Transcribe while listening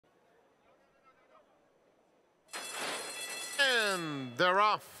they're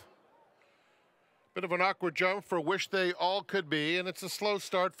off. Bit of an awkward jump for Wish They All Could Be, and it's a slow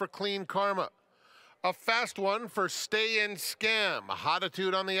start for Clean Karma. A fast one for Stay and Scam.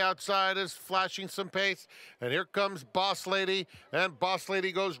 Hotitude on the outside is flashing some pace. And here comes Boss Lady. And Boss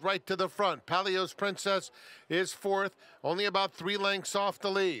Lady goes right to the front. Palios Princess is fourth, only about 3 lengths off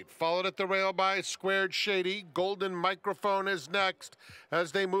the lead. Followed at the rail by Squared Shady. Golden Microphone is next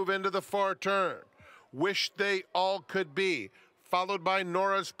as they move into the far turn. Wish They All Could Be, followed by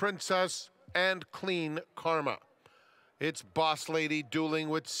Nora's Princess and Clean Karma. It's Boss Lady dueling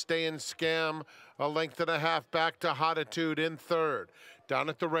with Stay and Scam, a length and a half back to Hotitude in third. Down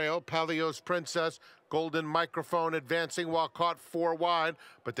at the rail, Palios Princess, Golden Microphone advancing while caught 4 wide,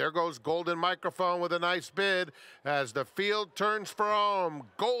 but there goes Golden Microphone with a nice bid as the field turns for home.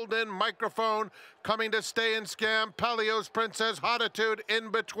 Golden Microphone coming to Stay and Scam, Palios Princess, Hotitude in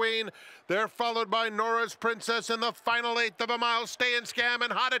between. They're followed by Nora's Princess in the final 1/8 of a mile. Stay and Scam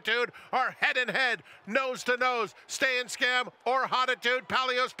and Hotitude are head and head, nose to nose. Stay and Scam or Hotitude,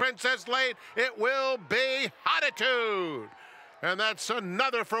 Palios Princess late. It will be Hotitude. And that's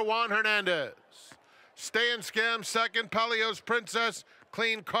another for Juan Hernandez. Stay and Scam second, Palios Princess,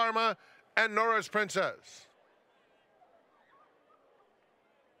 Clean Karma, and Nora's Princess.